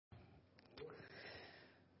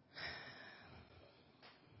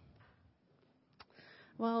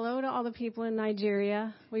Well, hello to all the people in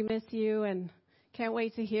Nigeria. We miss you and can't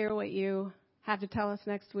wait to hear what you have to tell us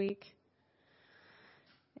next week.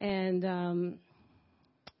 And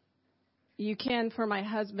you can, for my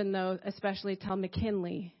husband, though, especially tell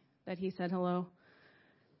McKinley that he said hello.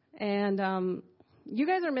 And you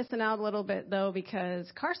guys are missing out a little bit, though, because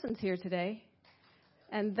Carson's here today.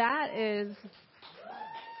 And that is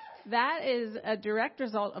a direct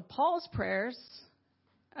result of Paul's prayers.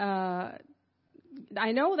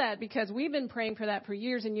 I know that because we've been praying for that for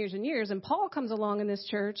years and years and years. And Paul comes along in this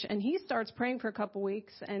church, and he starts praying for a couple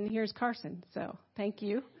weeks, and here's Carson. So thank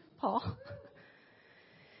you, Paul.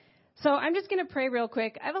 So I'm just going to pray real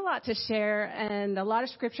quick. I have a lot to share and a lot of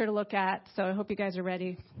scripture to look at, so I hope you guys are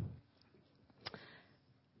ready.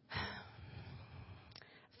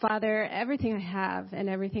 Father, everything I have and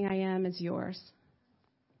everything I am is yours.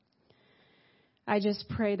 I just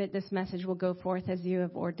pray that this message will go forth as you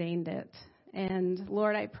have ordained it. And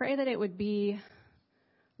Lord, I pray that it would be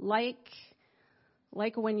like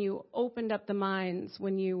when you opened up the minds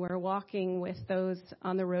when you were walking with those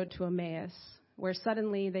on the road to Emmaus, where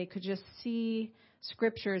suddenly they could just see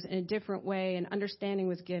scriptures in a different way and understanding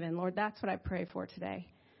was given. Lord, that's what I pray for today.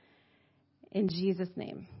 In Jesus'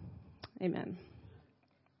 name, amen.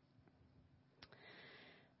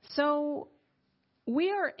 So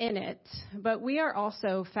we are in it, but we are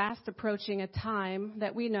also fast approaching a time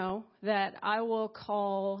that we know that I will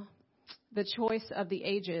call the choice of the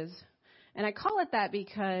ages. And I call it that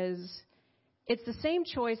because it's the same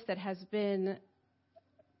choice that has been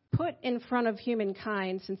put in front of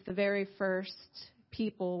humankind since the very first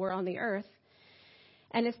people were on the earth.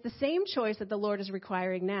 And it's the same choice that the Lord is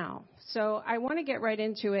requiring now. So I want to get right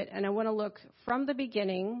into it, and I want to look from the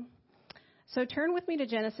beginning. So turn with me to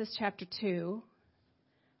Genesis chapter 2.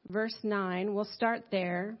 Verse 9, we'll start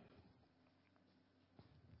there.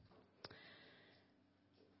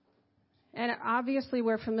 And obviously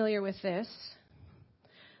we're familiar with this.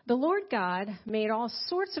 The Lord God made all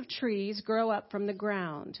sorts of trees grow up from the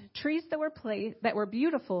ground, trees that were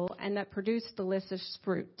beautiful and that produced delicious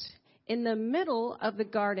fruit. In the middle of the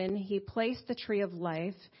garden, he placed the tree of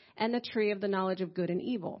life and the tree of the knowledge of good and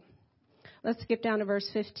evil. Let's skip down to verse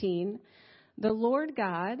 15. The Lord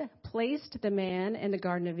God placed the man in the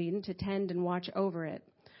Garden of Eden to tend and watch over it.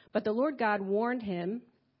 But the Lord God warned him,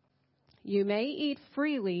 "You may eat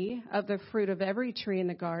freely of the fruit of every tree in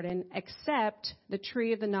the garden, except the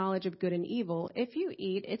tree of the knowledge of good and evil. If you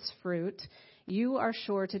eat its fruit, you are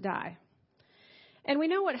sure to die." And we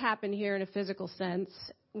know what happened here in a physical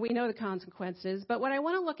sense. We know the consequences. But what I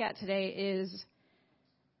want to look at today is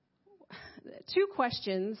two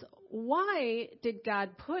questions. Why did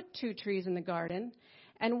God put two trees in the garden,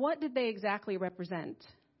 and what did they exactly represent?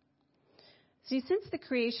 See, since the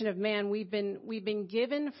creation of man, we've been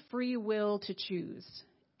given free will to choose,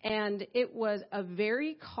 and it was a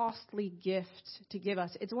very costly gift to give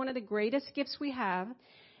us. It's one of the greatest gifts we have,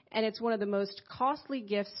 and it's one of the most costly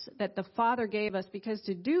gifts that the Father gave us, because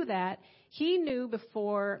to do that, he knew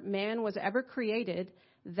before man was ever created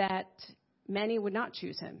that many would not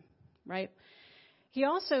choose him, right? He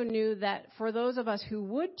also knew that for those of us who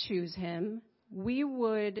would choose him,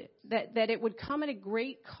 that it would come at a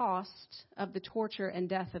great cost of the torture and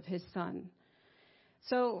death of his son.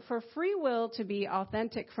 So for free will to be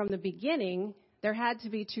authentic from the beginning, there had to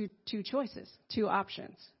be two choices, two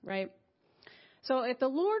options, right? So if the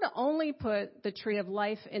Lord only put the tree of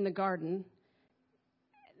life in the garden,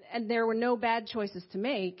 and there were no bad choices to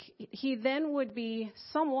make, he then would be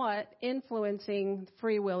somewhat influencing the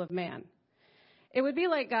free will of man. It would be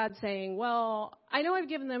like God saying, well, I know I've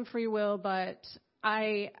given them free will, but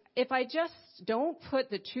if I just don't put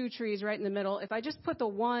the two trees right in the middle, if I just put the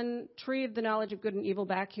one tree of the knowledge of good and evil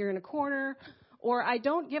back here in a corner, or I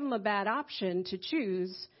don't give them a bad option to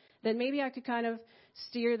choose, then maybe I could kind of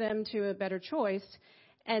steer them to a better choice.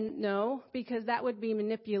 And no, because that would be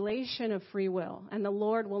manipulation of free will, and the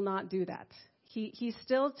Lord will not do that. He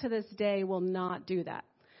still to this day will not do that.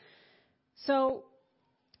 So,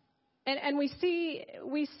 and we see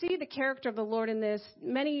the character of the Lord in this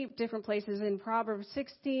many different places. In Proverbs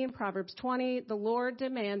 16, Proverbs 20, the Lord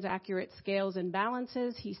demands accurate scales and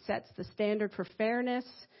balances. He sets the standard for fairness.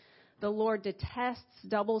 The Lord detests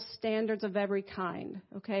double standards of every kind.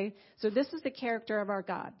 Okay? So this is the character of our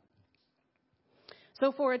God.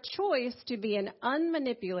 So for a choice to be an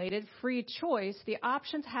unmanipulated, free choice, the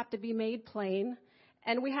options have to be made plain,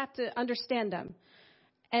 and we have to understand them.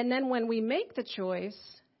 And then when we make the choice,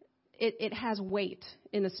 it has weight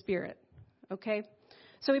in the spirit, okay?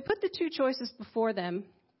 So we put the two choices before them,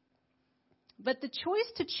 but the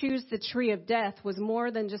choice to choose the tree of death was more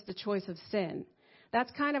than just a choice of sin.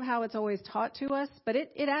 That's kind of how it's always taught to us, but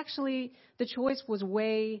it actually, the choice was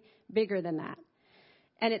way bigger than that.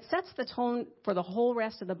 And it sets the tone for the whole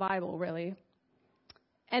rest of the Bible, really.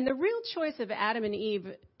 And the real choice of Adam and Eve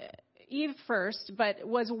first, but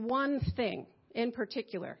was one thing in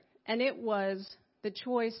particular, and it was the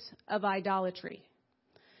choice of idolatry.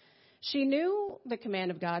 She knew the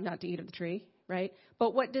command of God not to eat of the tree, right?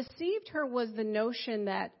 But what deceived her was the notion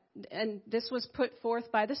that, and this was put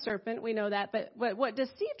forth by the serpent, we know that, but what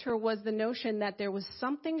deceived her was the notion that there was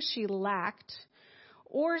something she lacked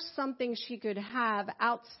or something she could have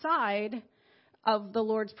outside of the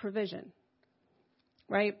Lord's provision,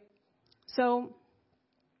 right? So,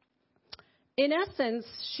 in essence,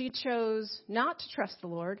 she chose not to trust the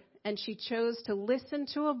Lord, and she chose to listen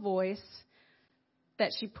to a voice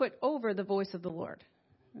that she put over the voice of the Lord.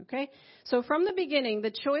 Okay? So from the beginning,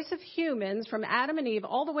 the choice of humans, from Adam and Eve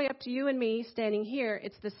all the way up to you and me standing here,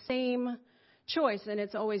 it's the same choice, and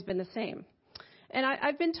it's always been the same. And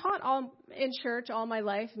I've been taught in church all my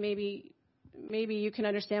life, maybe you can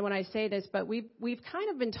understand when I say this, but we've kind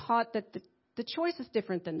of been taught that the choice is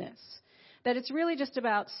different than this, that it's really just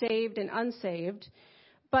about saved and unsaved.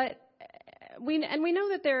 But we know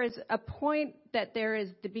that there is a point that there is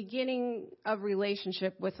the beginning of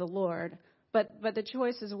relationship with the Lord, but the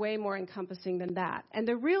choice is way more encompassing than that. And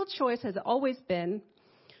the real choice has always been,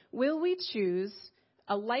 will we choose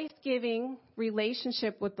a life-giving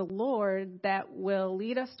relationship with the Lord that will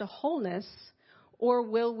lead us to wholeness, or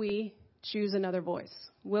will we choose another voice?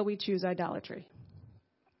 Will we choose idolatry?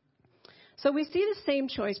 So we see the same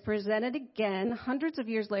choice presented again hundreds of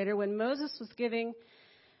years later when Moses was giving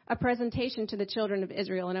a presentation to the children of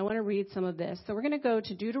Israel. And I want to read some of this. So we're going to go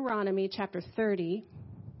to Deuteronomy chapter 30.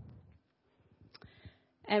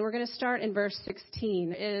 And we're going to start in verse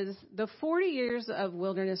 16. Is the 40 years of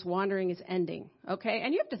wilderness wandering is ending. Okay?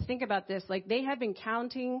 And you have to think about this. Like, they had been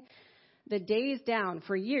counting the days down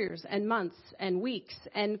for years and months and weeks.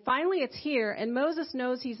 And finally it's here. And Moses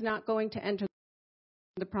knows he's not going to enter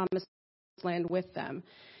the promised land with them.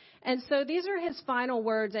 And so these are his final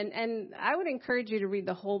words, and I would encourage you to read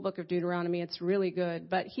the whole book of Deuteronomy. It's really good.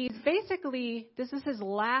 But he's basically, this is his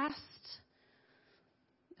last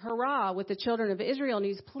hurrah with the children of Israel, and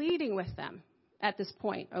he's pleading with them at this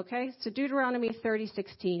point, okay? So Deuteronomy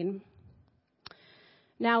 30:16.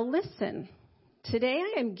 Now listen, today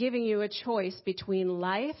I am giving you a choice between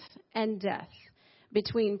life and death,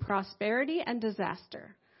 between prosperity and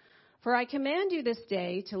disaster. For I command you this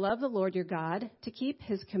day to love the Lord your God, to keep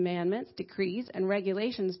his commandments, decrees, and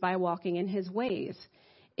regulations by walking in his ways.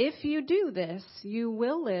 If you do this, you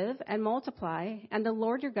will live and multiply, and the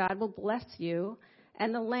Lord your God will bless you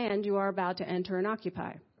and the land you are about to enter and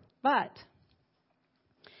occupy. But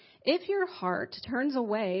if your heart turns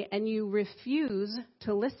away and you refuse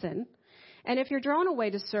to listen, and if you're drawn away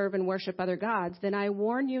to serve and worship other gods, then I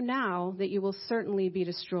warn you now that you will certainly be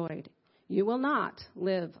destroyed. You will not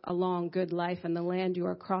live a long, good life in the land you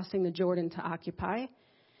are crossing the Jordan to occupy.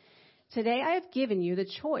 Today I have given you the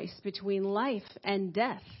choice between life and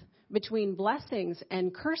death, between blessings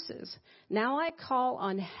and curses. Now I call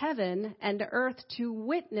on heaven and earth to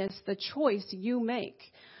witness the choice you make.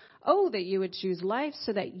 Oh, that you would choose life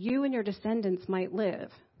so that you and your descendants might live.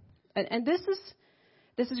 And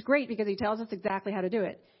this is great because he tells us exactly how to do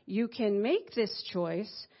it. You can make this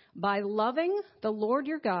choice by loving the Lord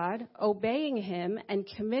your God, obeying him, and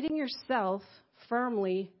committing yourself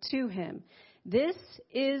firmly to him. This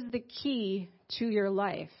is the key to your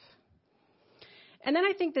life. And then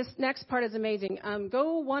I think this next part is amazing.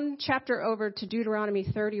 Go one chapter over to Deuteronomy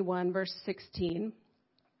 31, verse 16.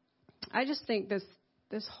 I just think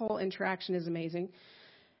this whole interaction is amazing.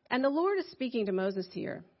 And the Lord is speaking to Moses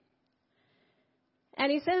here.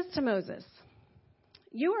 And he says to Moses,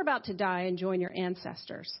 you are about to die and join your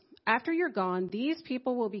ancestors. After you're gone, these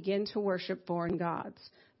people will begin to worship foreign gods,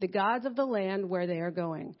 the gods of the land where they are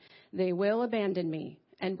going. They will abandon me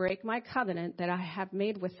and break my covenant that I have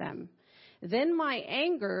made with them. Then my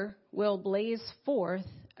anger will blaze forth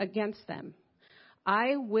against them.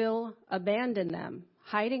 I will abandon them,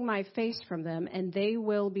 hiding my face from them, and they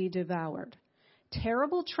will be devoured.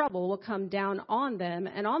 Terrible trouble will come down on them,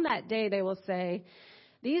 and on that day they will say,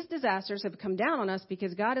 these disasters have come down on us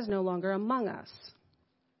because God is no longer among us.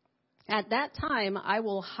 At that time, I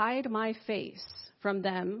will hide my face from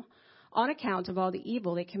them on account of all the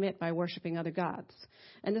evil they commit by worshiping other gods.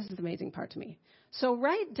 And this is the amazing part to me. So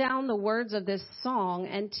write down the words of this song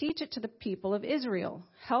and teach it to the people of Israel.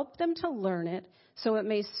 Help them to learn it so it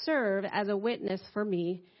may serve as a witness for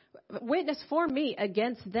me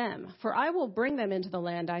against them. For I will bring them into the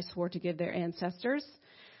land I swore to give their ancestors,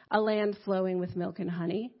 a land flowing with milk and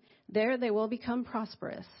honey. There they will become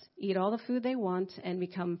prosperous, eat all the food they want, and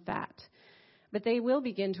become fat. But they will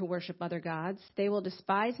begin to worship other gods. They will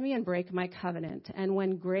despise me and break my covenant. And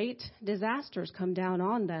when great disasters come down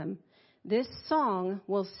on them, this song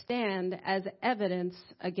will stand as evidence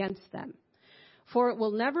against them. For it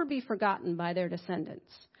will never be forgotten by their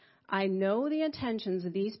descendants. I know the intentions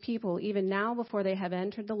of these people even now before they have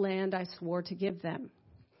entered the land I swore to give them.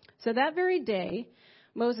 So that very day,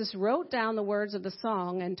 Moses wrote down the words of the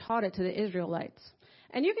song and taught it to the Israelites.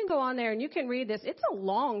 And you can go on there and you can read this. It's a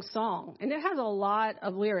long song, and it has a lot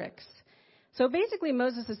of lyrics. So basically,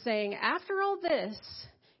 Moses is saying, after all this,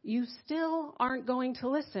 you still aren't going to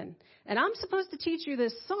listen. And I'm supposed to teach you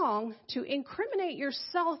this song to incriminate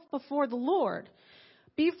yourself before the Lord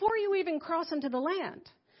before you even cross into the land.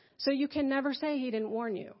 So you can never say he didn't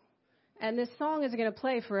warn you. And this song is going to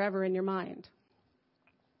play forever in your mind.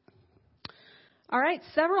 All right,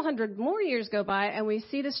 several hundred more years go by, and we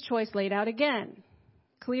see this choice laid out again,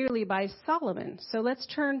 clearly by Solomon. So let's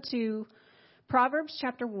turn to Proverbs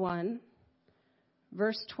chapter 1,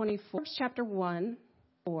 verse 24. Chapter 1,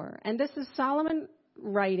 4. And this is Solomon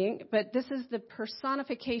writing, but this is the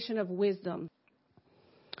personification of wisdom.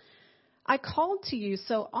 I called to you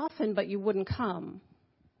so often, but you wouldn't come.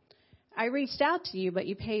 I reached out to you, but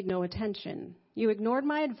you paid no attention. You ignored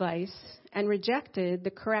my advice and rejected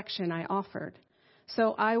the correction I offered.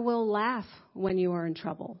 So I will laugh when you are in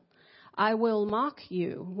trouble. I will mock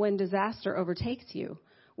you when disaster overtakes you,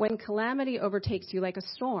 when calamity overtakes you like a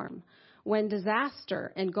storm, when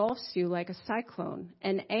disaster engulfs you like a cyclone,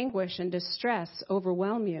 and anguish and distress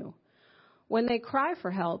overwhelm you. When they cry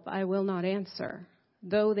for help, I will not answer.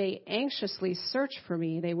 Though they anxiously search for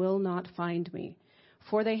me, they will not find me.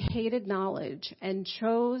 For they hated knowledge and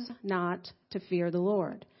chose not to fear the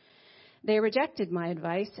Lord. They rejected my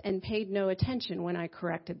advice and paid no attention when I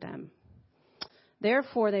corrected them.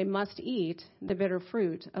 Therefore, they must eat the bitter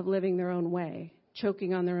fruit of living their own way,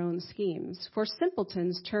 choking on their own schemes. For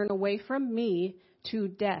simpletons turn away from me to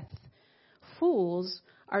death. Fools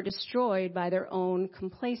are destroyed by their own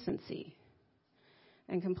complacency.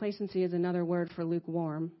 And complacency is another word for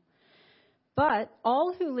lukewarm. But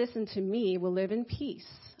all who listen to me will live in peace,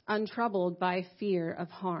 untroubled by fear of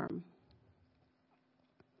harm.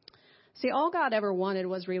 See, all God ever wanted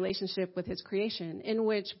was relationship with his creation, in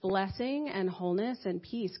which blessing and wholeness and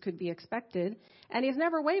peace could be expected, and he's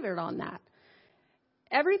never wavered on that.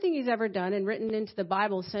 Everything he's ever done and written into the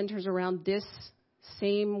Bible centers around this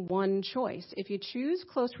same one choice. If you choose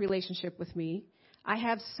close relationship with me, I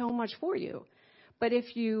have so much for you. But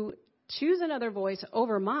if you choose another voice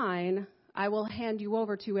over mine, I will hand you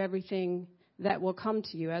over to everything that will come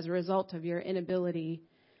to you as a result of your inability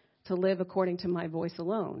to live according to my voice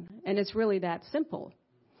alone. And it's really that simple.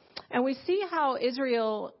 And we see how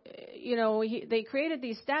Israel, they created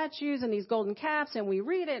these statues and these golden calves, and we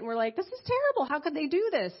read it and we're like, this is terrible. How could they do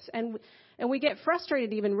this? And we get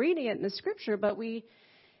frustrated even reading it in the scripture, but we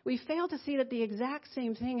fail to see that the exact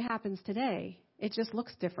same thing happens today. It just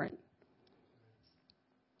looks different.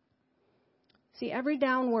 See, every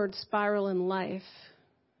downward spiral in life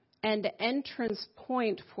and entrance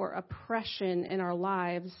point for oppression in our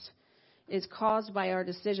lives is caused by our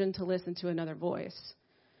decision to listen to another voice.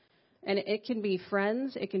 And it can be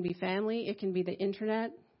friends, it can be family, it can be the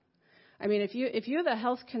internet. I mean, if you have a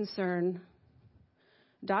health concern,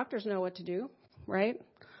 doctors know what to do, right?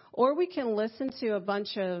 Or we can listen to a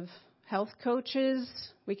bunch of health coaches,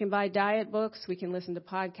 we can buy diet books, we can listen to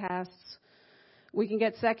podcasts, we can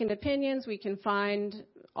get second opinions, we can find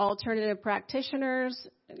alternative practitioners.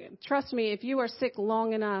 Trust me, if you are sick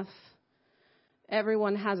long enough,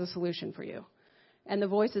 everyone has a solution for you. And the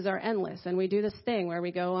voices are endless. And we do this thing where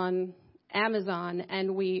we go on Amazon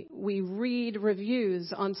and we read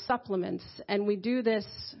reviews on supplements. And we do this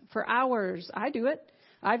for hours. I do it.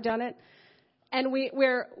 I've done it. And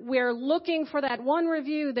we're looking for that one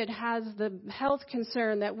review that has the health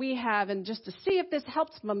concern that we have, and just to see if this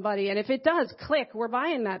helps somebody. And if it does, click, we're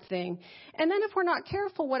buying that thing. And then if we're not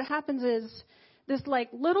careful, what happens is this like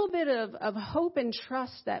little bit of hope and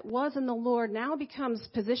trust that was in the Lord now becomes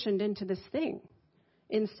positioned into this thing.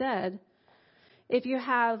 Instead, if you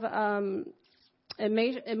have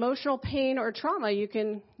emotional pain or trauma, you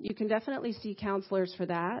can definitely see counselors for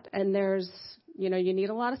that. And there's, you need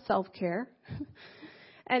a lot of self-care.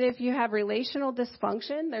 And if you have relational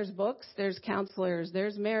dysfunction, there's books, there's counselors,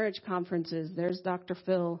 there's marriage conferences, there's Dr.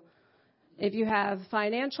 Phil. If you have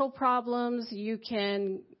financial problems, you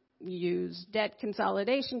can use debt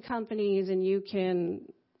consolidation companies, and you can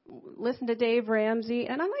listen to Dave Ramsey.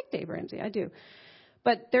 And I like Dave Ramsey, I do.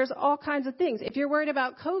 But there's all kinds of things. If you're worried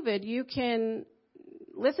about COVID, you can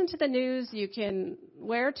listen to the news, you can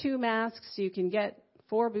wear 2 masks, you can get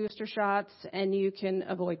 4 booster shots, and you can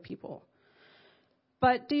avoid people.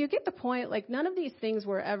 But do you get the point? Like, none of these things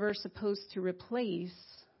were ever supposed to replace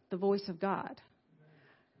the voice of God.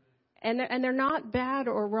 And they're not bad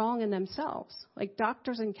or wrong in themselves. Like,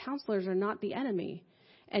 doctors and counselors are not the enemy.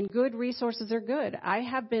 And good resources are good. I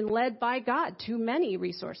have been led by God to many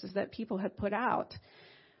resources that people have put out.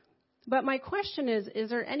 But my question is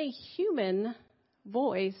there any human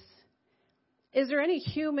voice? Is there any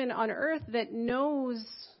human on earth that knows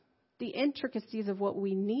the intricacies of what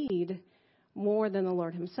we need more than the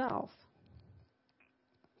Lord himself?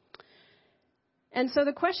 And so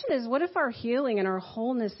the question is, what if our healing and our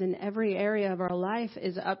wholeness in every area of our life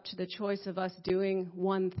is up to the choice of us doing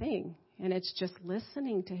one thing, and it's just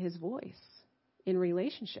listening to his voice in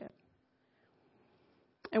relationship?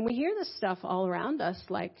 And we hear this stuff all around us,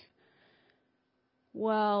 like,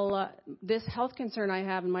 well, this health concern I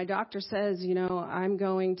have, and my doctor says,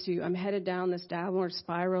 I'm headed down this downward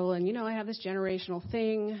spiral, and, I have this generational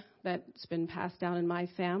thing that's been passed down in my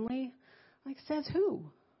family. Like, says who?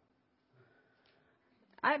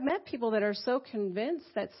 I've met people that are so convinced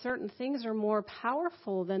that certain things are more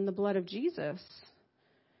powerful than the blood of Jesus.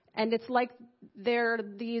 And it's like they're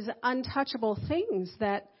these untouchable things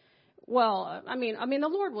that, the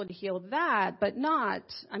Lord would heal that, but not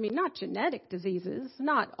genetic diseases,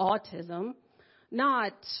 not autism,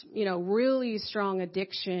 not, really strong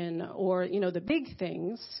addiction or, the big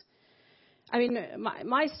things.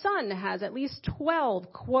 My son has at least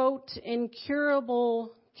 12, quote,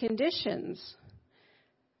 incurable conditions.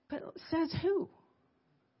 But says who?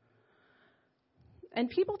 And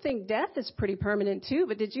people think death is pretty permanent too,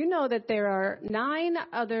 but did you know that there are 9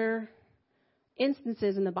 other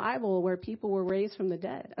instances in the Bible where people were raised from the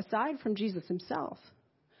dead, aside from Jesus himself?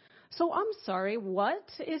 So I'm sorry, what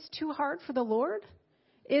is too hard for the Lord?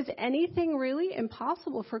 Is anything really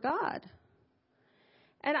impossible for God?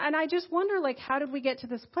 And I just wonder, like, how did we get to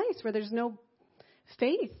this place where there's no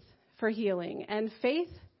faith for healing and faith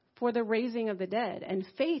for the raising of the dead, and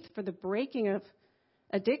faith for the breaking of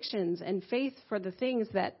addictions, and faith for the things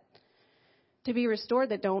that to be restored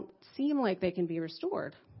that don't seem like they can be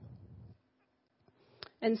restored?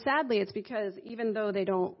 And sadly, it's because even though they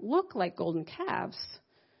don't look like golden calves,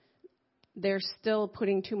 they're still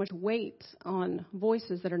putting too much weight on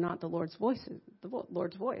voices that are not the Lord's voices, the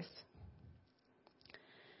Lord's voice.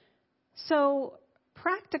 So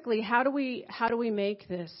practically, how do we make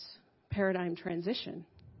this paradigm transition?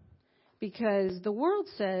 Because the world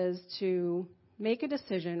says to make a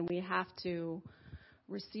decision, we have to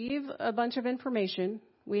receive a bunch of information,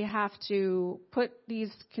 we have to put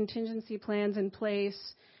these contingency plans in place,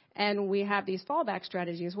 and we have these fallback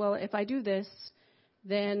strategies. Well, if I do this,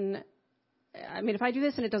 then, if I do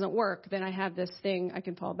this and it doesn't work, then I have this thing I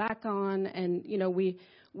can fall back on. And,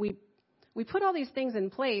 we put all these things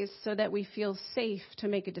in place so that we feel safe to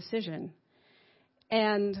make a decision.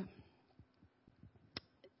 And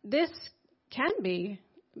this can be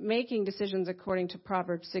making decisions according to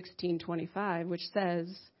Proverbs 16:25, which says,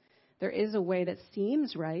 there is a way that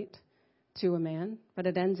seems right to a man, but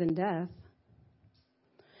it ends in death.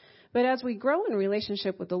 But as we grow in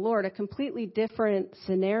relationship with the Lord, a completely different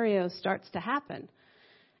scenario starts to happen.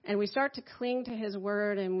 And we start to cling to his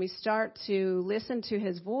word, and we start to listen to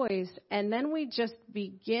his voice, and then we just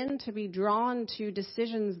begin to be drawn to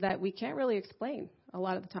decisions that we can't really explain a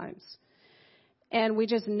lot of the times. And we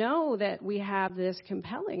just know that we have this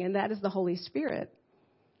compelling, and that is the Holy Spirit.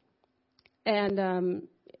 And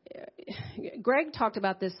Greg talked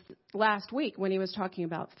about this last week when he was talking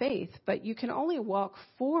about faith, but you can only walk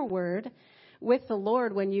forward with the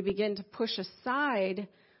Lord when you begin to push aside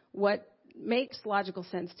what makes logical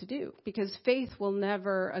sense to do, because faith will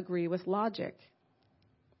never agree with logic.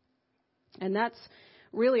 And that's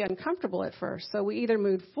really uncomfortable at first. So we either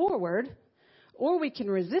move forward or we can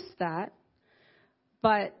resist that.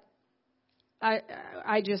 But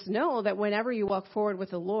I just know that whenever you walk forward with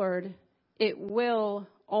the Lord, it will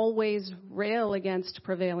always rail against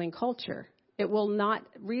prevailing culture. It will not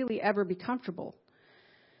really ever be comfortable.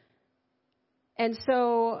 And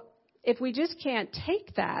so if we just can't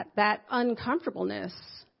take that uncomfortableness,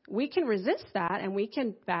 we can resist that and we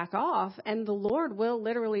can back off, and the Lord will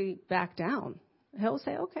literally back down. He'll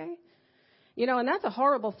say, okay. And that's a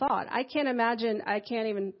horrible thought. I can't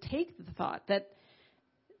even take the thought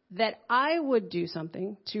that I would do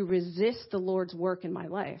something to resist the Lord's work in my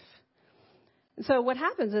life. So what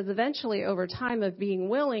happens is eventually over time of being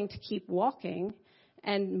willing to keep walking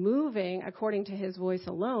and moving according to his voice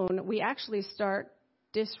alone, we actually start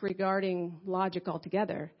disregarding logic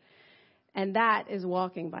altogether. And that is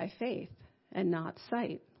walking by faith and not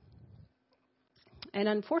sight. And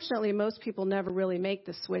unfortunately, most people never really make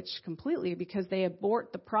the switch completely because they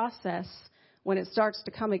abort the process when it starts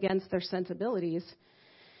to come against their sensibilities.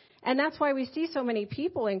 And that's why we see so many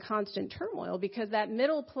people in constant turmoil, because that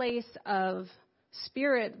middle place of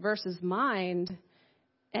spirit versus mind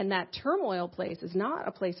and that turmoil place is not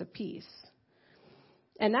a place of peace.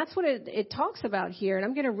 And that's what it talks about here. And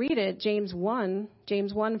I'm going to read it, James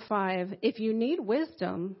 1:5. If you need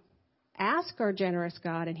wisdom, ask our generous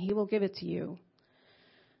God, and he will give it to you.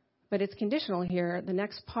 But it's conditional here, the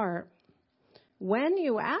next part. When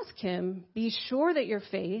you ask him, be sure that your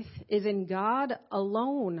faith is in God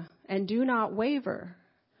alone, and do not waver.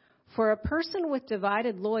 For a person with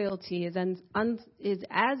divided loyalty is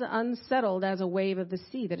as unsettled as a wave of the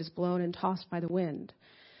sea that is blown and tossed by the wind.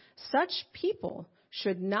 Such people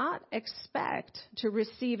should not expect to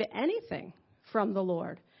receive anything from the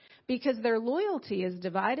Lord, because their loyalty is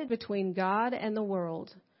divided between God and the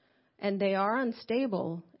world, and they are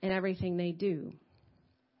unstable in everything they do.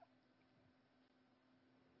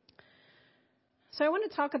 So I want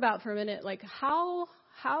to talk about for a minute, like how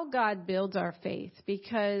God builds our faith,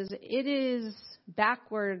 because it is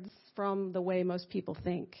backwards from the way most people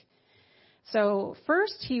think. So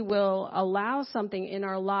first, he will allow something in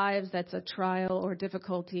our lives that's a trial or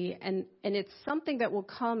difficulty, and it's something that will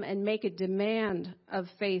come and make a demand of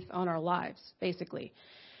faith on our lives, basically.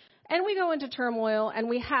 And we go into turmoil, and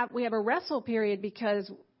we have a wrestle period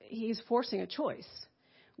because he's forcing a choice.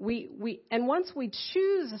 And once we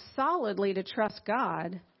choose solidly to trust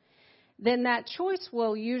God, then that choice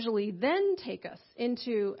will usually then take us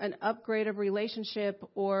into an upgrade of relationship,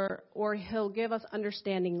 or he'll give us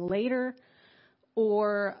understanding later,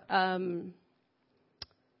 or an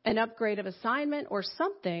upgrade of assignment or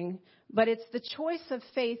something. But it's the choice of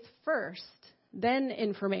faith first, then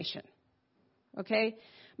information. Okay?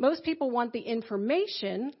 Most people want the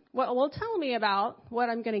information. Well, tell me about what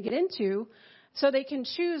I'm going to get into, so they can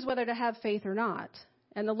choose whether to have faith or not.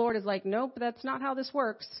 And the Lord is like, nope, that's not how this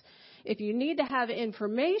works. If you need to have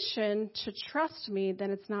information to trust me,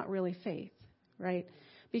 then it's not really faith, right?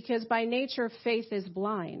 Because by nature, faith is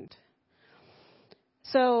blind.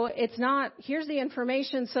 So it's not, here's the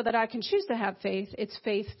information so that I can choose to have faith. It's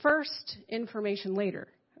faith first, information later,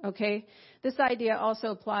 okay? This idea also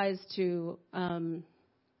applies to,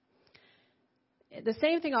 the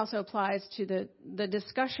same thing also applies to the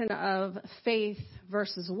discussion of faith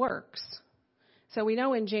versus works. So we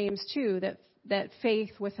know in James 2 that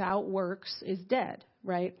faith without works is dead,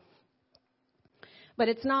 right? But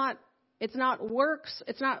it's not works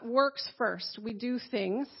first. We do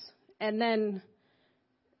things, and then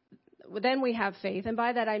we have faith. And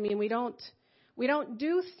by that I mean we don't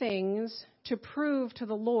do things to prove to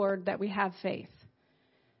the Lord that we have faith.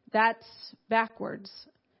 That's backwards.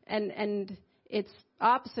 And it's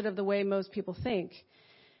opposite of the way most people think.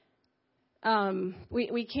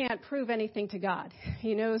 We can't prove anything to God.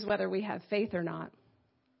 He knows whether we have faith or not.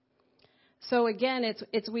 So again,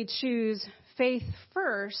 it's we choose faith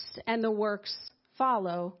first, and the works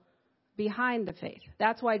follow behind the faith.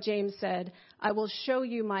 That's why James said, I will show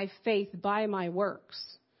you my faith by my works.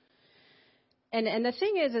 And the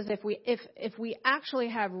thing is if we actually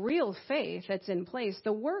have real faith that's in place,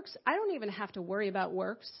 the works, I don't even have to worry about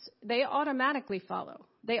works. They automatically follow.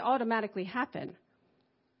 They automatically happen.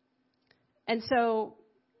 And so,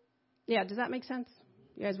 yeah, does that make sense?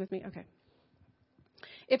 You guys with me? Okay.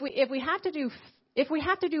 If we have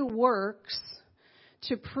to do works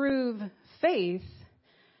to prove faith,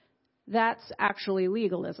 that's actually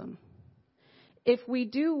legalism. If we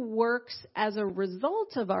do works as a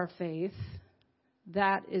result of our faith,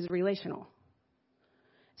 that is relational.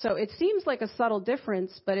 So it seems like a subtle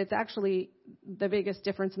difference, but it's actually the biggest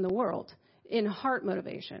difference in the world in heart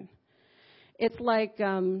motivation. It's like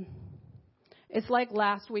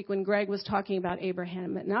last week when Greg was talking about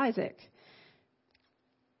Abraham and Isaac.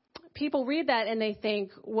 People read that and they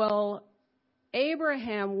think, well,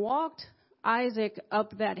 Abraham walked Isaac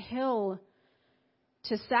up that hill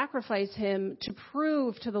to sacrifice him to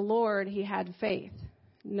prove to the Lord he had faith.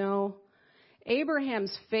 No,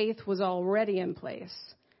 Abraham's faith was already in place.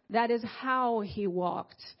 That is how he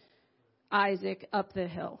walked Isaac up the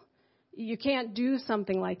hill. You can't do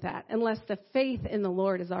something like that unless the faith in the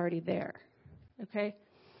Lord is already there. Okay?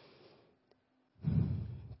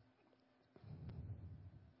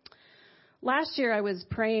 Last year I was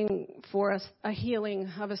praying for a healing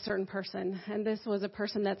of a certain person, and this was a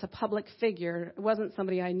person that's a public figure. It wasn't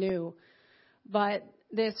somebody I knew, but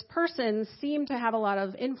this person seemed to have a lot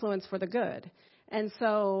of influence for the good. And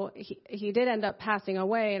so he did end up passing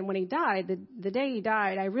away, and when he died, the day he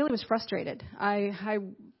died, I really was frustrated. I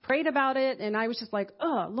prayed about it, and I was just like,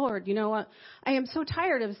 oh, Lord, I am so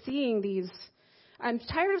tired of seeing I'm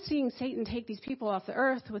tired of seeing Satan take these people off the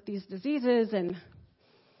earth with these diseases. And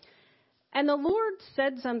the Lord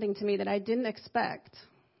said something to me that I didn't expect.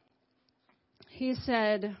 He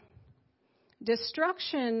said,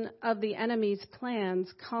 destruction of the enemy's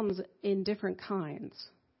plans comes in different kinds.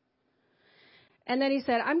 And then he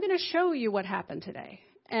said, I'm going to show you what happened today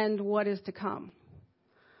and what is to come.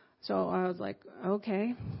 So I was like,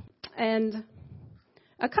 okay. And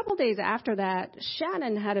a couple days after that,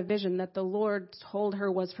 Shannon had a vision that the Lord told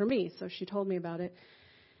her was for me. So she told me about it.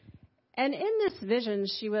 And in this vision,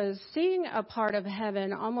 she was seeing a part of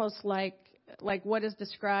heaven almost like what is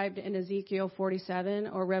described in Ezekiel 47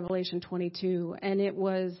 or Revelation 22. And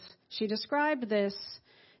she described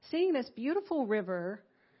seeing this beautiful river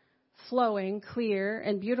flowing, clear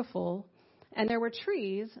and beautiful. And there were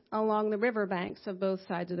trees along the river banks of both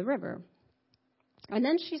sides of the river. And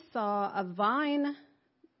then she saw a vine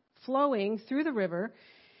flowing through the river.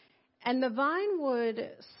 And the vine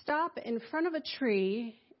would stop in front of a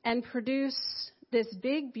tree and produce this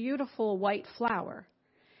big, beautiful white flower.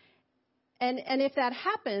 And if that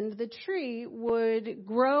happened, the tree would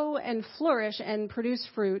grow and flourish and produce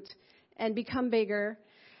fruit and become bigger.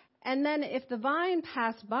 And then if the vine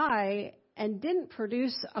passed by and didn't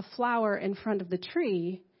produce a flower in front of the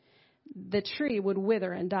tree would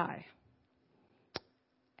wither and die.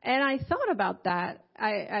 And I thought about that.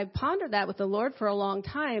 I pondered that with the Lord for a long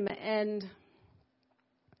time, and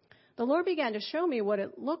the Lord began to show me what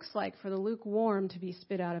it looks like for the lukewarm to be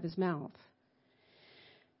spit out of his mouth.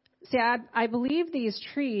 See, I believe these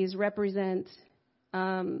trees represent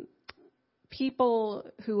people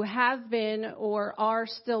who have been or are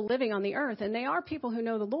still living on the earth, and they are people who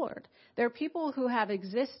know the Lord. They're people who have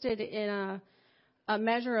existed in a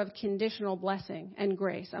measure of conditional blessing and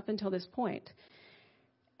grace up until this point.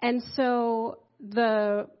 And so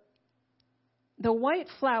the white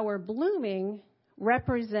flower blooming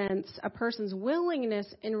represents a person's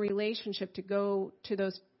willingness in relationship to go to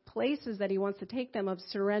those places that he wants to take them of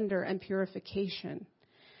surrender and purification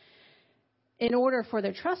in order for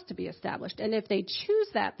their trust to be established. And if they choose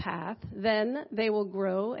that path, then they will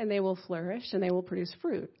grow and they will flourish and they will produce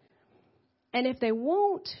fruit. And if they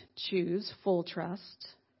won't choose full trust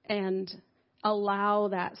and allow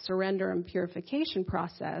that surrender and purification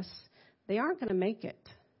process, they aren't going to make it.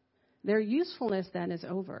 Their usefulness then is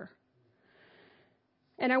over.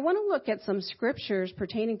 And I want to look at some scriptures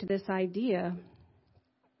pertaining to this idea.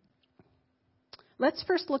 Let's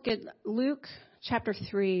first look at Luke chapter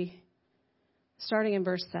 3, starting in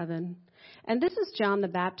verse 7. And this is John the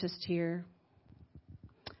Baptist here.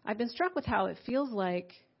 I've been struck with how it feels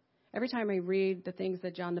like every time I read the things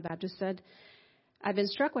that John the Baptist said, I've been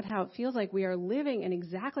struck with how it feels like we are living in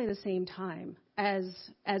exactly the same time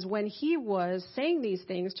as when he was saying these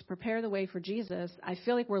things to prepare the way for Jesus. I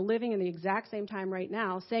feel like we're living in the exact same time right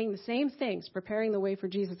now, saying the same things, preparing the way for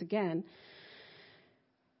Jesus again.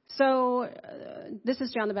 So this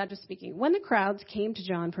is John the Baptist speaking. When the crowds came to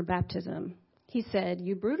John for baptism, he said,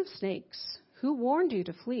 "You brood of snakes, who warned you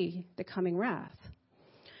to flee the coming wrath?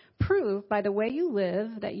 Prove by the way you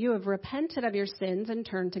live that you have repented of your sins and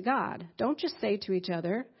turned to God. Don't just say to each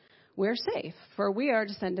other, 'We're safe, for we are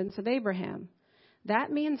descendants of Abraham.'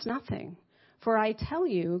 That means nothing. For I tell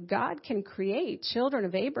you, God can create children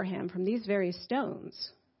of Abraham from these very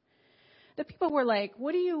stones." The people were like,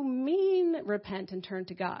 "What do you mean repent and turn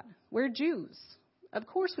to God? We're Jews. Of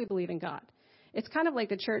course we believe in God." It's kind of like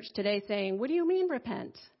the church today saying, "What do you mean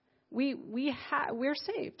repent? We're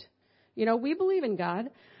saved. We believe in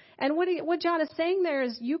God." And what John is saying there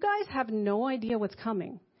is, you guys have no idea what's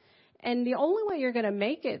coming. And the only way you're going to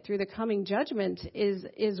make it through the coming judgment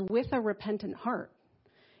is with a repentant heart.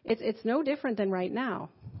 It's no different than right now.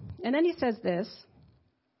 And then he says this,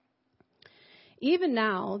 "Even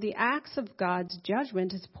now, the axe of God's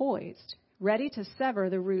judgment is poised, ready to sever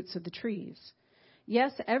the roots of the trees.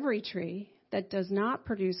 Yes, every tree that does not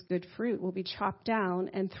produce good fruit will be chopped down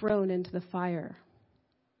and thrown into the fire."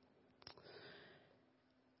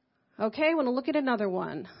 Okay, I want to look at another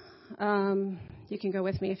one. You can go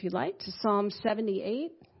with me if you'd like to Psalm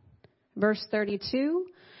 78, verse 32.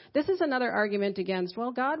 This is another argument against,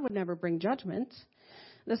 God would never bring judgment.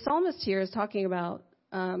 The psalmist here is talking about,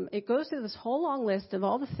 it goes through this whole long list of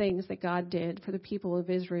all the things that God did for the people of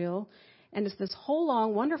Israel. And it's this whole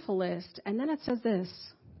long, wonderful list. And then it says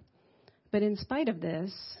this, "But in spite of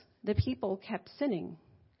this, the people kept sinning.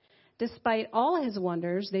 Despite all his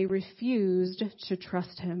wonders, they refused to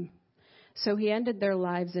trust him. So he ended their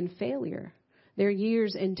lives in failure, their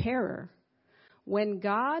years in terror. When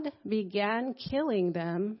God began killing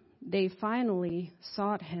them, they finally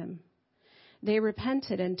sought him. They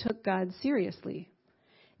repented and took God seriously.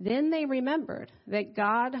 Then they remembered that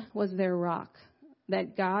God was their rock,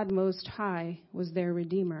 that God Most High was their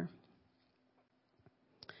Redeemer.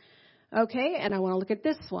 Okay, and I want to look at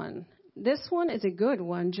this one. This one is a good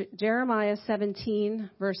one. Jeremiah 17,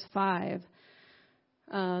 verse 5.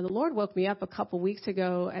 The Lord woke me up a couple weeks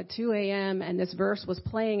ago at 2 a.m. and this verse was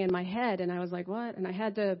playing in my head, and I was like, what? And I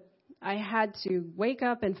had to wake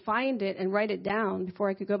up and find it and write it down before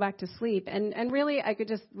I could go back to sleep. And really, I could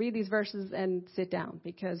just read these verses and sit down,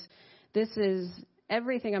 because this is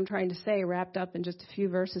everything I'm trying to say wrapped up in just a few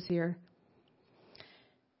verses here.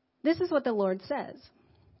 This is what the Lord says.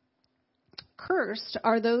 Cursed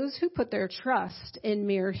are those who put their trust in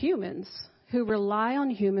mere humans, who rely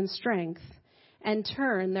on human strength and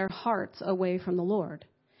turn their hearts away from the Lord.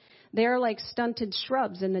 They are like stunted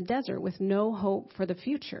shrubs in the desert with no hope for the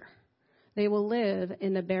future. They will live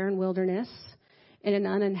in the barren wilderness, in an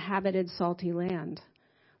uninhabited salty land.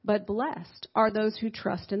 But blessed are those who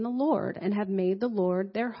trust in the Lord and have made the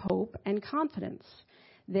Lord their hope and confidence.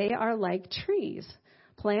 They are like trees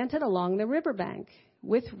planted along the riverbank,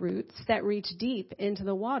 with roots that reach deep into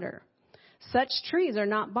the water. Such trees are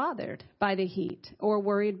not bothered by the heat or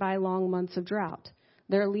worried by long months of drought.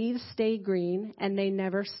 Their leaves stay green and they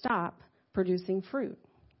never stop producing fruit.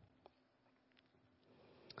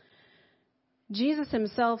 Jesus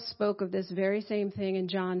himself spoke of this very same thing in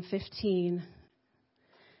John 15.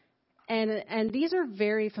 And these are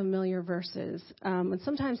very familiar verses. And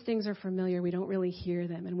sometimes things are familiar, we don't really hear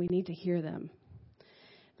them, and we need to hear them.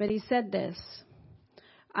 But he said this,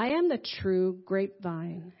 I am the true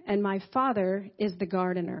grapevine, and my Father is the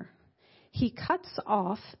gardener. He cuts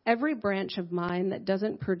off every branch of mine that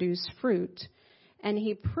doesn't produce fruit, and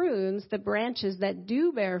he prunes the branches that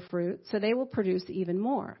do bear fruit so they will produce even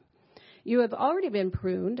more. You have already been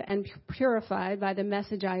pruned and purified by the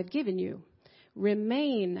message I have given you.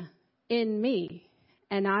 Remain in me,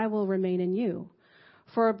 and I will remain in you.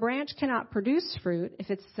 For a branch cannot produce fruit if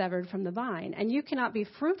it's severed from the vine, and you cannot be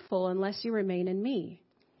fruitful unless you remain in me.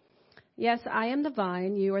 Yes, I am the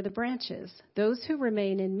vine, you are the branches. Those who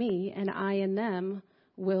remain in me and I in them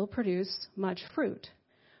will produce much fruit.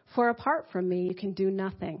 For apart from me, you can do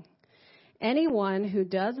nothing. Anyone who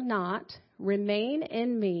does not remain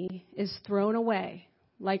in me is thrown away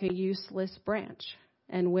like a useless branch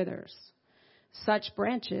and withers. Such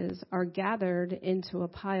branches are gathered into a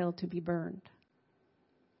pile to be burned.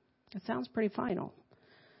 It sounds pretty final.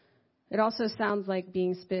 It also sounds like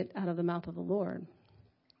being spit out of the mouth of the Lord.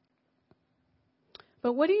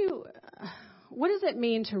 But what does it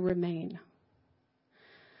mean to remain?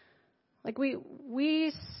 Like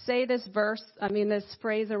we say this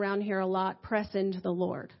phrase around here a lot, press into the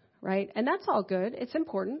Lord, right? And that's all good. It's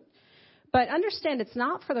important. But understand it's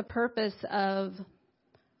not for the purpose of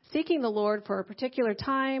seeking the Lord for a particular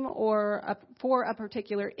time or for a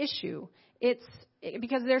particular issue. It's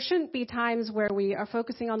because there shouldn't be times where we are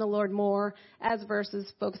focusing on the Lord more as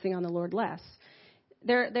versus focusing on the Lord less.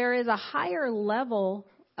 There is a higher level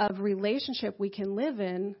of relationship we can live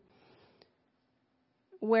in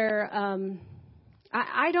where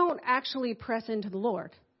I don't actually press into the Lord.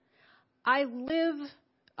 I live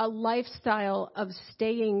a lifestyle of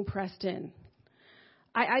staying pressed in.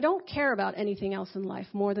 I don't care about anything else in life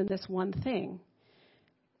more than this one thing.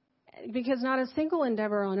 Because not a single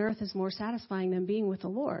endeavor on earth is more satisfying than being with the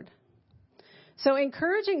Lord. So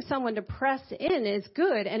encouraging someone to press in is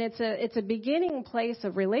good, and it's a beginning place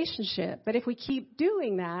of relationship. But if we keep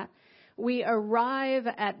doing that, we arrive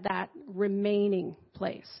at that remaining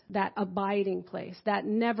place, that abiding place, that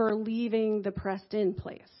never leaving the pressed in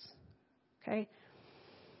place. Okay?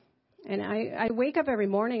 And I wake up every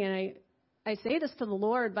morning and I say this to the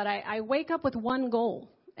Lord, but I wake up with one goal,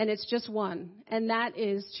 and it's just one, and that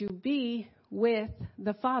is to be with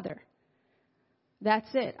the Father. That's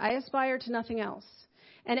it. I aspire to nothing else.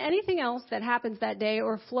 And anything else that happens that day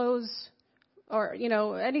or flows, or,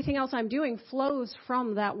 anything else I'm doing flows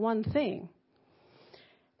from that one thing.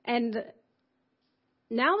 And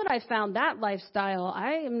now that I've found that lifestyle,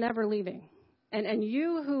 I am never leaving. And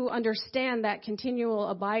you who understand that continual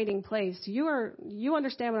abiding place, you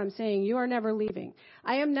understand what I'm saying. You are never leaving.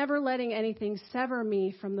 I am never letting anything sever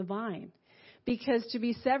me from the vine. Because to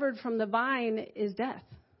be severed from the vine is death,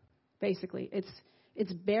 basically.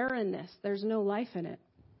 It's barrenness. There's no life in it.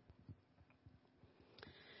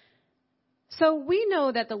 So we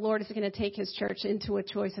know that the Lord is going to take his church into a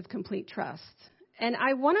choice of complete trust. And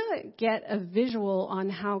I want to get a visual on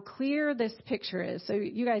how clear this picture is. So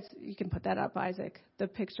you guys, you can put that up, Isaac, the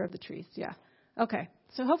picture of the trees. Yeah. Okay.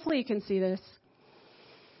 So hopefully you can see this.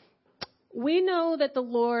 we know that the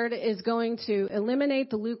Lord is going to eliminate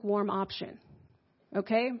the lukewarm option.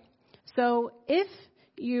 Okay? So if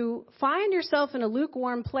you find yourself in a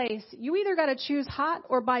lukewarm place, you either got to choose hot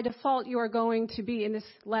or by default you are going to be in this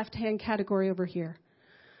left-hand category over here.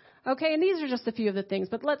 Okay, and these are just a few of the things,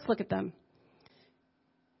 but let's look at them.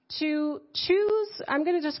 To choose, I'm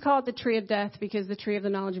going to just call it the tree of death because the tree of the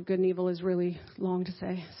knowledge of good and evil is really long to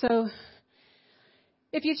say. So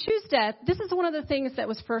if you choose death, this is one of the things that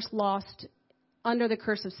was first lost under the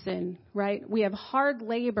curse of sin, right? We have hard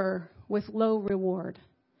labor with low reward.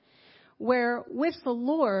 Where with the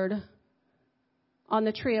Lord on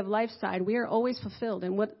the tree of life side, we are always fulfilled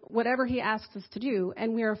in whatever he asks us to do,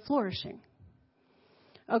 and we are flourishing.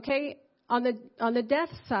 Okay? On the death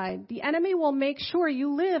side, the enemy will make sure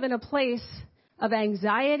you live in a place of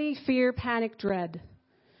anxiety, fear, panic, dread.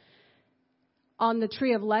 On the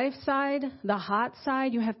tree of life side, the hot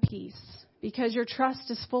side, you have peace because your trust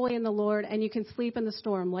is fully in the Lord and you can sleep in the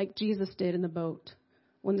storm like Jesus did in the boat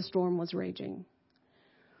when the storm was raging.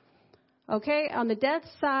 Okay, on the death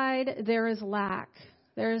side, there is lack.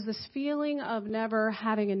 There is this feeling of never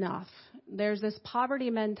having enough. There's this poverty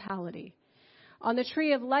mentality. On the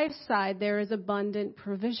tree of life side, there is abundant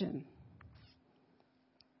provision.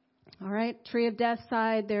 All right, tree of death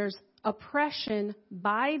side, there's oppression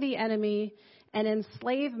by the enemy and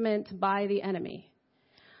enslavement by the enemy.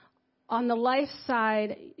 On the life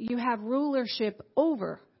side, you have rulership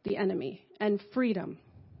over the enemy and freedom.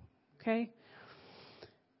 Okay?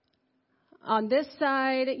 On this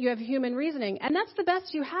side, you have human reasoning, and that's the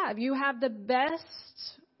best you have. You have the best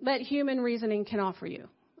that human reasoning can offer you.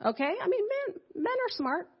 Okay? I mean, men are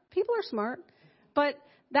smart. People are smart. But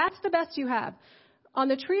that's the best you have. On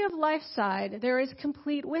the tree of life side, there is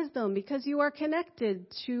complete wisdom because you are connected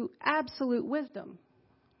to absolute wisdom.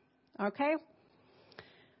 Okay?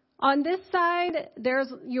 On this side,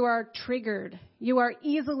 you are triggered. You are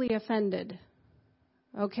easily offended.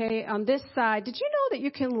 Okay? On this side, did you know that you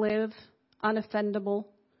can live unoffendable?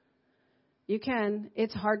 You can.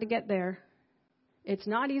 It's hard to get there. It's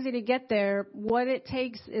not easy to get there. What it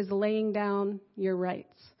takes is laying down your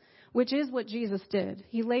rights, which is what Jesus did.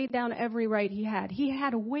 He laid down every right he had. He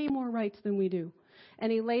had way more rights than we do,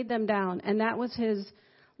 and he laid them down, and that was his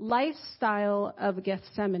lifestyle of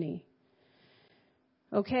Gethsemane.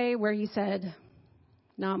 Okay, where he said,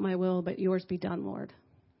 "Not my will, but yours be done, Lord."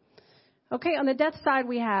 Okay, on the death side,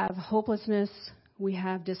 we have hopelessness, we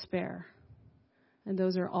have despair, and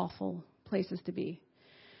those are awful places to be.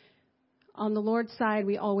 On the Lord's side,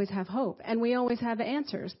 we always have hope, and we always have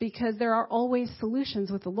answers because there are always solutions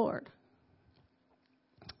with the Lord.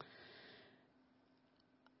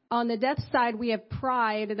 On the death side, we have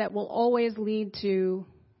pride that will always lead to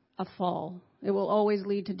a fall. It will always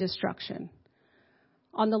lead to destruction.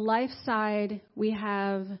 On the life side, we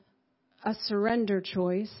have a surrender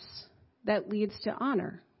choice that leads to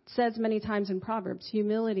honor. It says many times in Proverbs,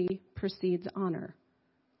 humility precedes honor.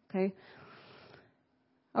 Okay?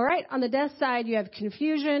 All right, on the death side, you have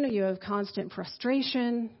confusion, you have constant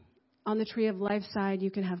frustration. On the tree of life side, you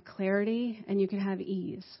can have clarity and you can have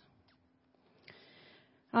ease.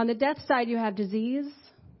 On the death side, you have disease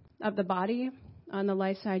of the body. On the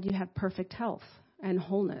life side, you have perfect health and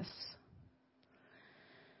wholeness.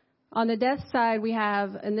 On the death side, we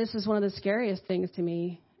have, and this is one of the scariest things to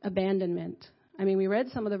me, abandonment. I mean, we read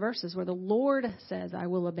some of the verses where the Lord says, "I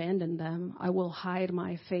will abandon them. I will hide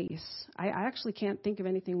my face." I actually can't think of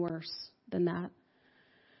anything worse than that.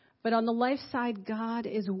 But on the life side, God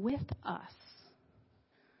is with us.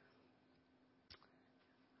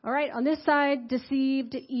 All right, on this side,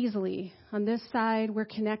 deceived easily. On this side, we're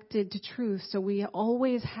connected to truth, so we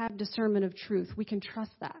always have discernment of truth. We can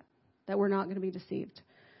trust that we're not going to be deceived.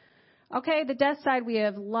 Okay, the death side, we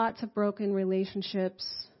have lots of broken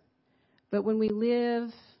relationships. But when we live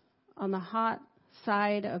on the hot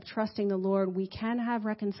side of trusting the Lord, we can have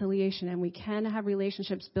reconciliation and we can have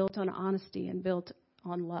relationships built on honesty and built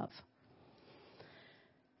on love.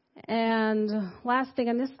 And last thing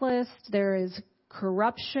on this list, there is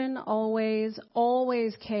corruption always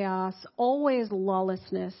chaos, always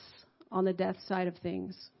lawlessness on the death side of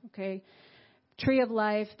things. Okay? Tree of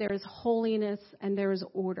life, there is holiness and there is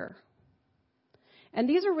order. And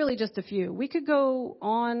these are really just a few. We could go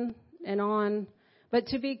on and on. But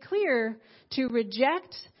to be clear, to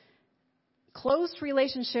reject close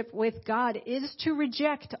relationship with God is to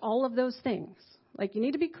reject all of those things. Like, you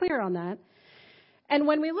need to be clear on that. And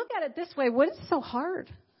when we look at it this way, what is so hard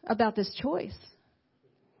about this choice?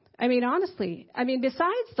 I mean, honestly,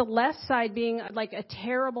 besides the left side being like a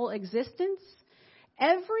terrible existence,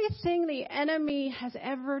 everything the enemy has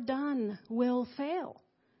ever done will fail.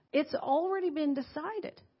 It's already been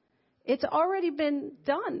decided. It's already been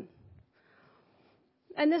done.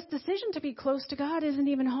 And this decision to be close to God isn't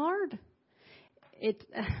even hard.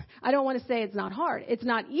 I don't want to say it's not hard. It's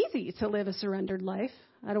not easy to live a surrendered life.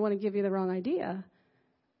 I don't want to give you the wrong idea.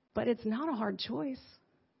 But it's not a hard choice.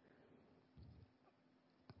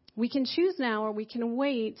 We can choose now, or we can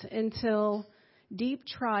wait until deep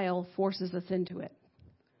trial forces us into it.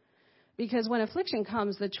 Because when affliction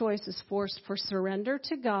comes, the choice is forced for surrender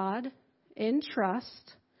to God in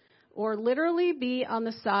trust, or literally be on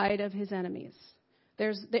the side of his enemies.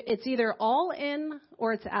 It's either all in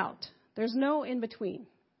or it's out. There's no in between.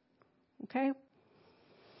 Okay?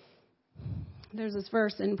 There's this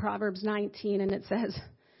verse in Proverbs 19, and it says,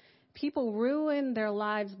 people ruin their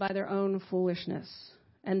lives by their own foolishness,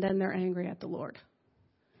 and then they're angry at the Lord.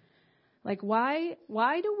 Like, why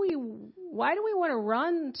do we want to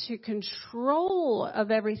run to control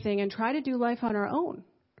of everything and try to do life on our own?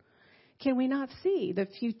 Can we not see the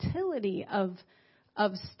futility of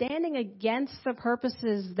standing against the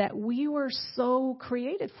purposes that we were so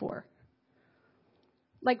created for?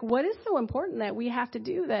 Like, what is so important that we have to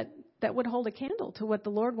do that would hold a candle to what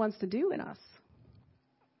the Lord wants to do in us?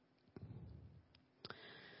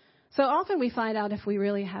 So often we find out if we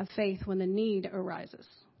really have faith when the need arises,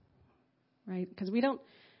 right? Because we don't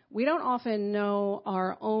often know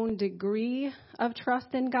our own degree of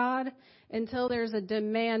trust in God until there's a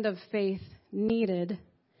demand of faith needed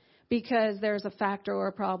because there's a factor or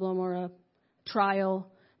a problem or a trial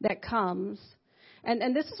that comes.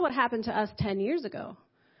 And this is what happened to us 10 years ago.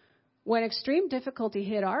 When extreme difficulty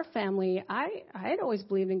hit our family, I had always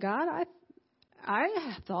believed in God. I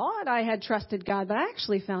thought I had trusted God, but I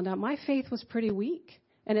actually found out my faith was pretty weak,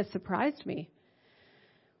 and it surprised me.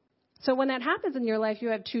 So when that happens in your life, you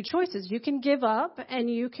have two choices. You can give up and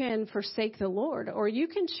you can forsake the Lord, or you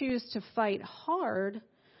can choose to fight hard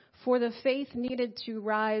for the faith needed to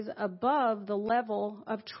rise above the level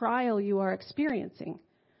of trial you are experiencing.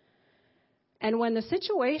 And when the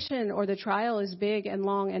situation or the trial is big and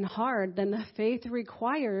long and hard, then the faith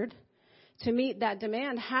required to meet that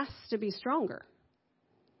demand has to be stronger.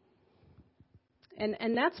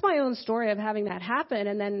 And that's my own story of having that happen.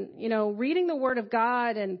 And then, reading the Word of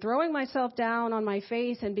God and throwing myself down on my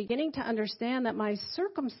face and beginning to understand that my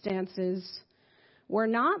circumstances were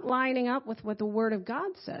not lining up with what the Word of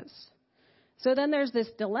God says. So then there's this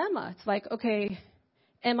dilemma. It's like, okay,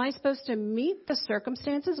 am I supposed to meet the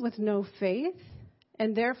circumstances with no faith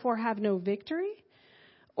and therefore have no victory?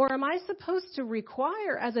 Or am I supposed to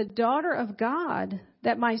require as a daughter of God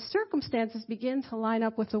that my circumstances begin to line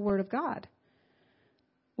up with the Word of God?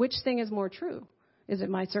 Which thing is more true? Is it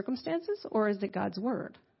my circumstances or is it God's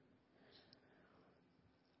Word?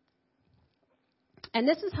 And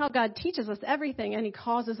this is how God teaches us everything, and he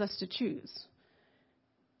causes us to choose.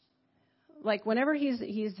 Like whenever he's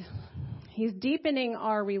deepening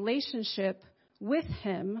our relationship with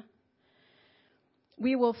him,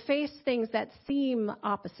 we will face things that seem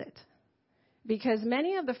opposite. Because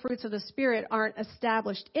many of the fruits of the Spirit aren't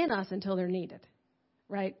established in us until they're needed,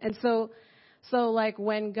 right? And so like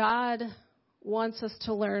when God wants us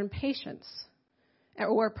to learn patience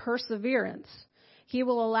or perseverance, he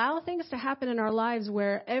will allow things to happen in our lives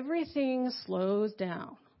where everything slows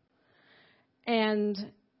down. And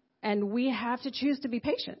we have to choose to be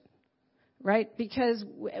patient, right? Because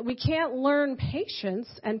we can't learn patience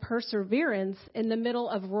and perseverance in the middle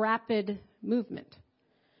of rapid movement.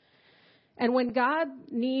 And when God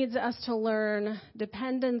needs us to learn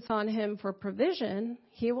dependence on him for provision,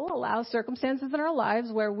 he will allow circumstances in our lives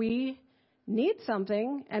where we need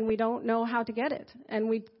something and we don't know how to get it and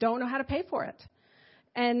we don't know how to pay for it.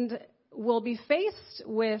 And we'll be faced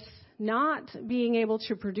with not being able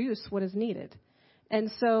to produce what is needed.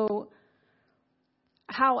 And so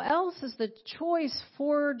how else is the choice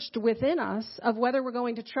forged within us of whether we're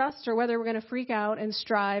going to trust or whether we're going to freak out and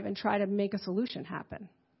strive and try to make a solution happen?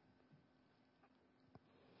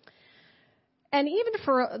 And even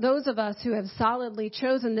for those of us who have solidly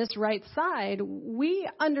chosen this right side, we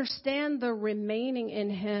understand the remaining in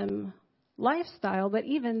him lifestyle, but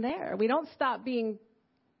even there, we don't stop being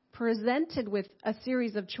presented with a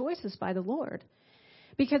series of choices by the Lord.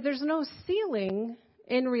 Because there's no ceiling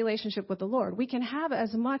in relationship with the Lord. We can have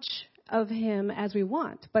as much of him as we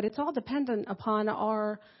want, but it's all dependent upon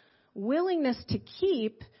our willingness to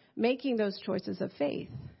keep making those choices of faith.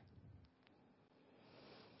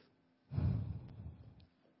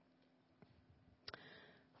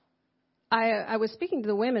 I was speaking to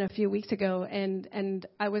the women a few weeks ago, and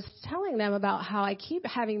I was telling them about how I keep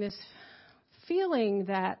having this feeling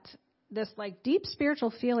that, this like deep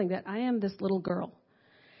spiritual feeling that I am this little girl.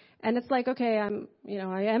 And it's like, okay, I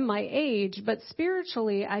am my age, but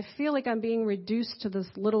spiritually, I feel like I'm being reduced to this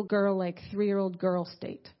little girl, like 3-year-old girl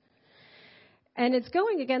state. And it's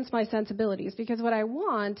going against my sensibilities because what I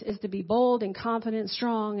want is to be bold and confident,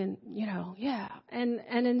 strong, and, yeah. And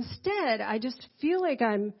instead, I just feel like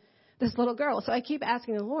I'm this little girl. So I keep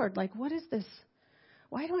asking the Lord, like, what is this?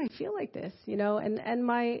 Why do I feel like this? And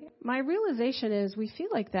my realization is we feel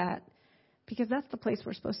like that because that's the place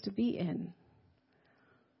we're supposed to be in.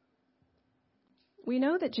 We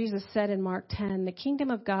know that Jesus said in Mark 10, the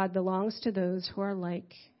kingdom of God belongs to those who are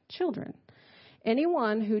like children.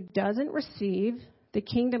 Anyone who doesn't receive the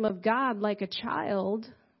kingdom of God like a child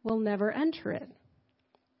will never enter it.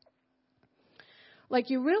 Like,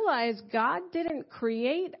 you realize God didn't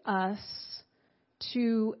create us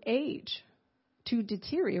to age, to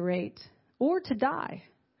deteriorate, or to die.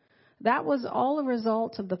 That was all a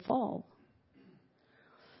result of the fall.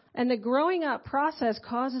 And the growing up process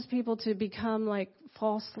causes people to become like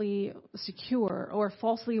falsely secure or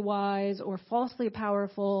falsely wise or falsely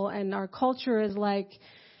powerful. And our culture is like,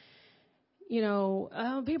 people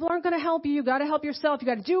aren't going to help you. You got to help yourself. You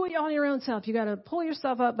got to do it on your own self. You got to pull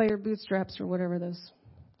yourself up by your bootstraps or whatever those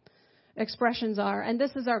expressions are. And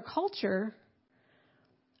this is our culture.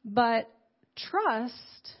 But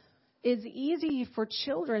trust is easy for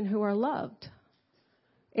children who are loved.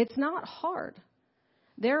 It's not hard.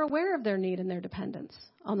 They're aware of their need and their dependence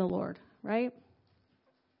on the Lord, right?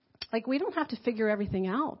 Like, we don't have to figure everything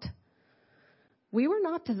out. We were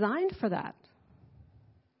not designed for that.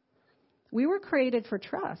 We were created for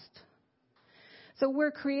trust. So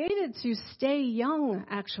we're created to stay young,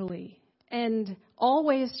 actually, and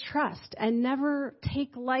always trust and never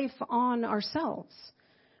take life on ourselves.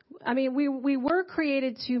 I mean, we were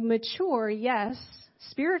created to mature, yes,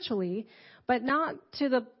 spiritually, but not to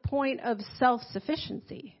the point of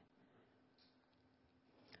self-sufficiency.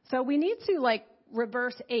 So we need to,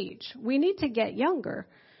 reverse age. We need to get younger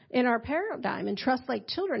in our paradigm and trust like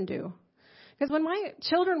children do. Because when my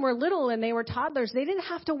children were little and they were toddlers, they didn't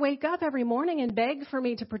have to wake up every morning and beg for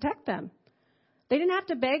me to protect them. They didn't have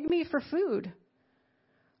to beg me for food.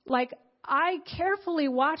 I carefully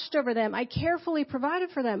watched over them. I carefully provided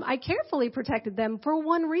for them. I carefully protected them for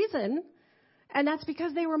one reason, and that's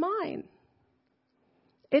because they were mine.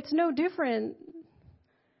 It's no different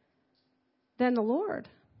than the Lord.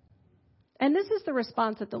 And this is the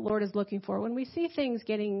response that the Lord is looking for. When we see things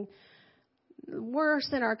getting worse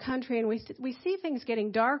in our country and we see things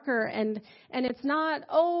getting darker and it's not,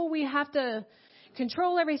 we have to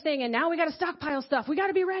control everything and now we got to stockpile stuff. We got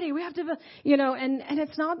to be ready. We have to, and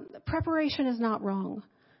it's not, preparation is not wrong.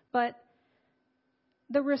 But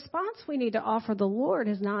the response we need to offer the Lord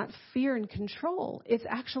is not fear and control. It's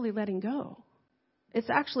actually letting go. It's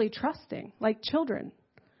actually trusting, like children.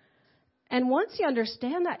 And once you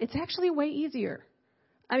understand that, it's actually way easier.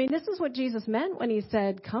 I mean, this is what Jesus meant when he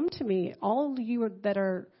said, come to me, all you that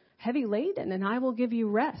are heavy laden, and I will give you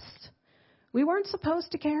rest. We weren't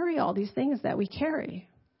supposed to carry all these things that we carry.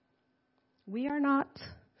 We are not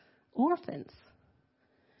orphans.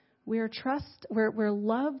 We're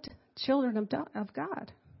loved children of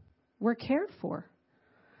God. We're cared for.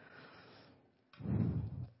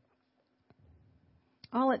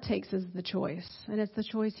 All it takes is the choice, and it's the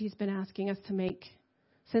choice he's been asking us to make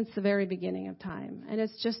since the very beginning of time. And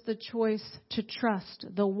it's just the choice to trust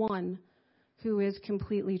the one who is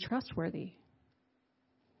completely trustworthy.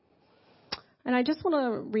 And I just want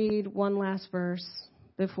to read one last verse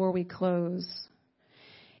before we close.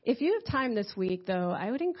 If you have time this week, though,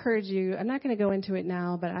 I would encourage you, I'm not going to go into it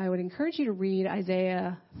now, but I would encourage you to read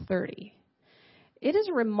Isaiah 30. It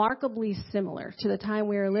is remarkably similar to the time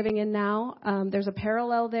we are living in now. There's a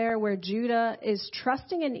parallel there where Judah is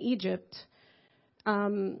trusting in Egypt,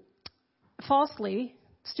 falsely,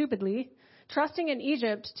 stupidly, trusting in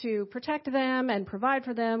Egypt to protect them and provide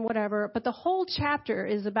for them, whatever. But the whole chapter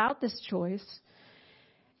is about this choice.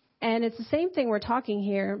 And it's the same thing we're talking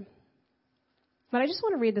here. But I just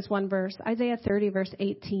want to read this one verse, Isaiah 30, verse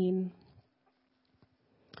 18.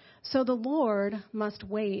 So the Lord must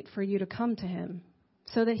wait for you to come to him,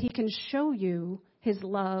 so that he can show you his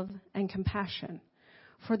love and compassion.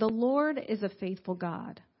 For the Lord is a faithful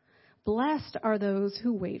God. Blessed are those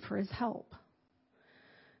who wait for his help.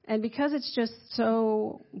 And because it's just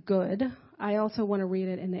so good, I also want to read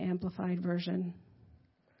it in the Amplified version,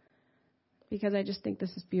 because I just think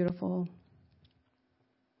this is beautiful.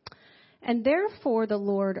 And therefore the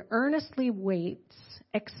Lord earnestly waits,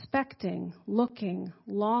 expecting, looking,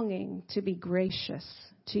 longing to be gracious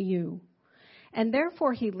to you. And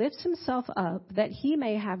therefore he lifts himself up that he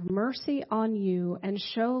may have mercy on you and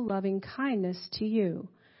show loving kindness to you.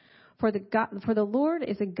 For the Lord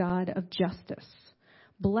is a God of justice.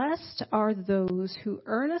 Blessed are those who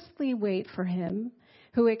earnestly wait for him,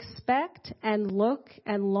 who expect and look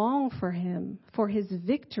and long for him, for his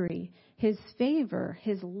victory, his favor,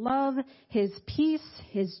 his love, his peace,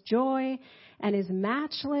 his joy, and his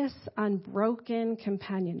matchless, unbroken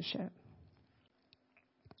companionship.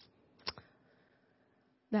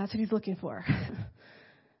 That's what he's looking for.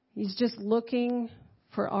 He's just looking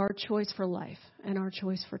for our choice for life and our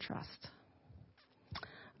choice for trust.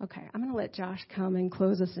 Okay, I'm going to let Josh come and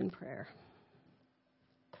close us in prayer.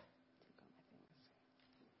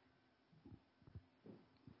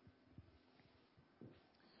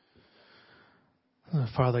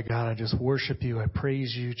 Father God, I just worship you. I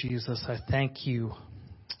praise you, Jesus. I thank you.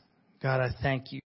 God, I thank you.